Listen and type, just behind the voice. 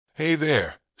Hey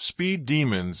there, speed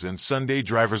demons and Sunday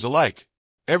drivers alike.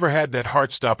 Ever had that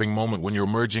heart-stopping moment when you're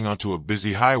merging onto a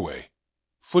busy highway?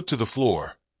 Foot to the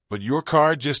floor, but your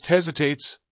car just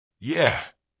hesitates? Yeah,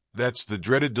 that's the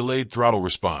dreaded delayed throttle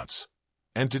response.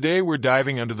 And today we're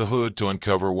diving under the hood to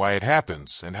uncover why it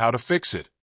happens and how to fix it.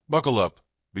 Buckle up,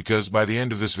 because by the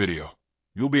end of this video,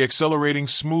 you'll be accelerating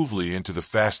smoothly into the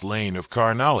fast lane of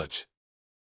car knowledge.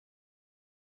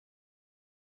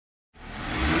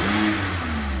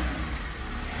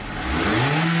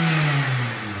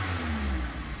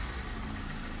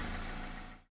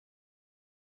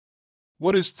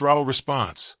 What is throttle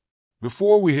response?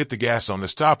 Before we hit the gas on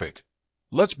this topic,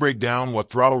 let's break down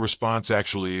what throttle response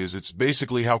actually is. It's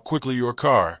basically how quickly your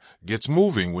car gets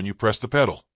moving when you press the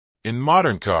pedal. In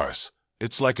modern cars,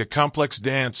 it's like a complex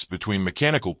dance between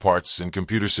mechanical parts and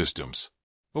computer systems.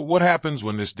 But what happens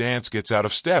when this dance gets out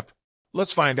of step?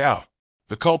 Let's find out.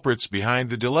 The culprits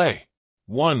behind the delay.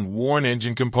 1. Worn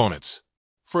engine components.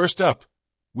 First up,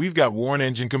 we've got worn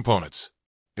engine components.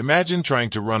 Imagine trying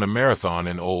to run a marathon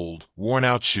in old,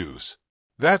 worn-out shoes.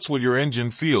 That's what your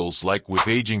engine feels like with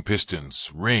aging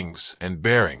pistons, rings, and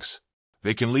bearings.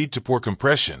 They can lead to poor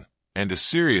compression and a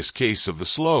serious case of the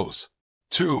slows.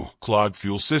 2. Clogged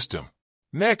fuel system.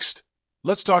 Next,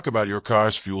 let's talk about your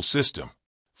car's fuel system.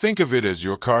 Think of it as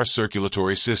your car's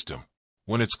circulatory system.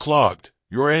 When it's clogged,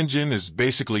 your engine is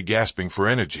basically gasping for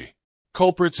energy.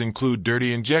 Culprits include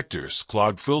dirty injectors,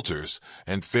 clogged filters,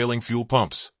 and failing fuel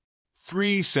pumps.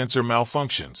 3. Sensor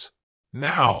malfunctions.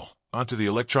 Now, onto the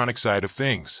electronic side of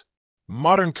things.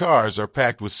 Modern cars are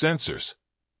packed with sensors.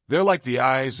 They're like the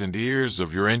eyes and ears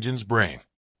of your engine's brain.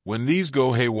 When these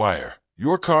go haywire,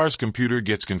 your car's computer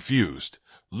gets confused,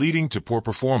 leading to poor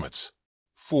performance.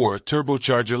 4.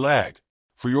 Turbocharger lag.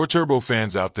 For your turbo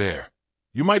fans out there,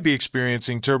 you might be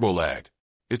experiencing turbo lag.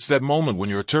 It's that moment when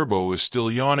your turbo is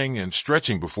still yawning and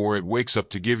stretching before it wakes up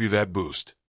to give you that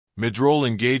boost. Mid-roll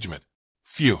engagement.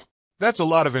 Phew. That's a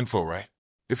lot of info, right?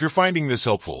 If you're finding this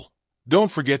helpful, don't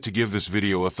forget to give this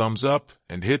video a thumbs up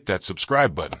and hit that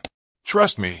subscribe button.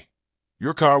 Trust me,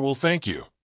 your car will thank you.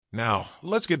 Now,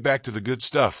 let's get back to the good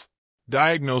stuff.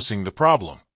 Diagnosing the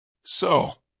problem.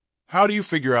 So, how do you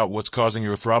figure out what's causing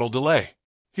your throttle delay?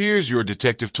 Here's your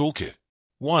detective toolkit.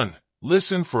 1.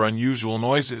 Listen for unusual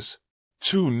noises.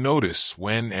 2. Notice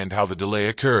when and how the delay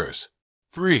occurs.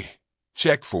 3.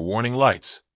 Check for warning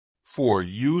lights. 4.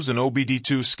 Use an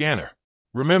OBD2 scanner.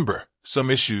 Remember, some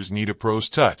issues need a pro's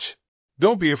touch.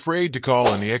 Don't be afraid to call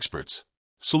on the experts.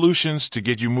 Solutions to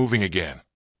get you moving again.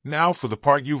 Now for the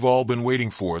part you've all been waiting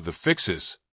for, the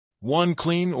fixes. 1.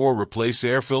 Clean or replace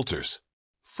air filters.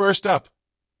 First up,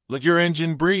 let your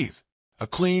engine breathe. A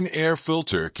clean air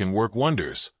filter can work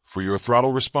wonders for your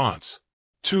throttle response.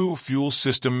 2. Fuel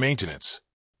system maintenance.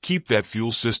 Keep that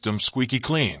fuel system squeaky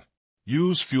clean.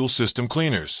 Use fuel system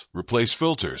cleaners, replace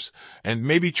filters, and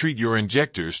maybe treat your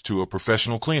injectors to a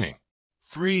professional cleaning.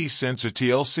 3. Sensor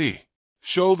TLC.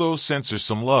 Show those sensors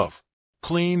some love.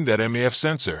 Clean that MEF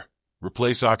sensor,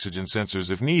 replace oxygen sensors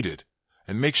if needed,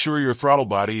 and make sure your throttle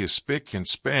body is spick and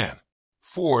span.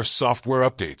 4. Software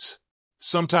updates.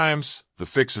 Sometimes the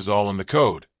fix is all in the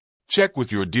code. Check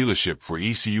with your dealership for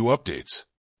ECU updates.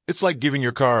 It's like giving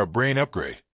your car a brain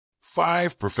upgrade.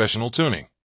 5. Professional tuning.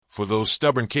 For those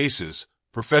stubborn cases,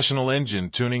 professional engine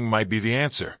tuning might be the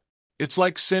answer. It's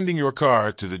like sending your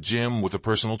car to the gym with a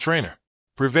personal trainer.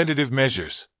 Preventative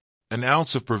measures. An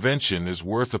ounce of prevention is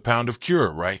worth a pound of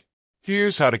cure, right?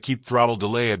 Here's how to keep throttle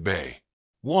delay at bay.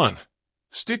 1.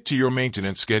 Stick to your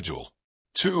maintenance schedule.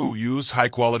 2. Use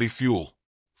high-quality fuel.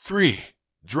 3.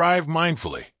 Drive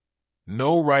mindfully.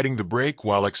 No riding the brake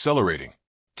while accelerating.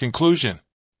 Conclusion.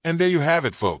 And there you have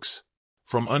it, folks.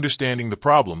 From understanding the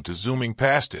problem to zooming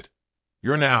past it,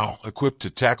 you're now equipped to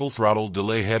tackle throttle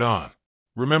delay head-on.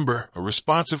 Remember, a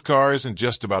responsive car isn't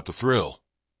just about the thrill.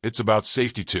 It's about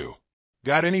safety too.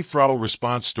 Got any throttle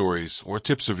response stories or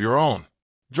tips of your own?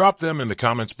 Drop them in the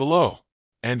comments below.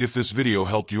 And if this video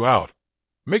helped you out,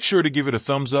 make sure to give it a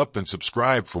thumbs up and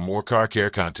subscribe for more car care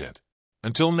content.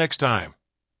 Until next time,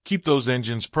 keep those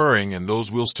engines purring and those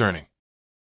wheels turning.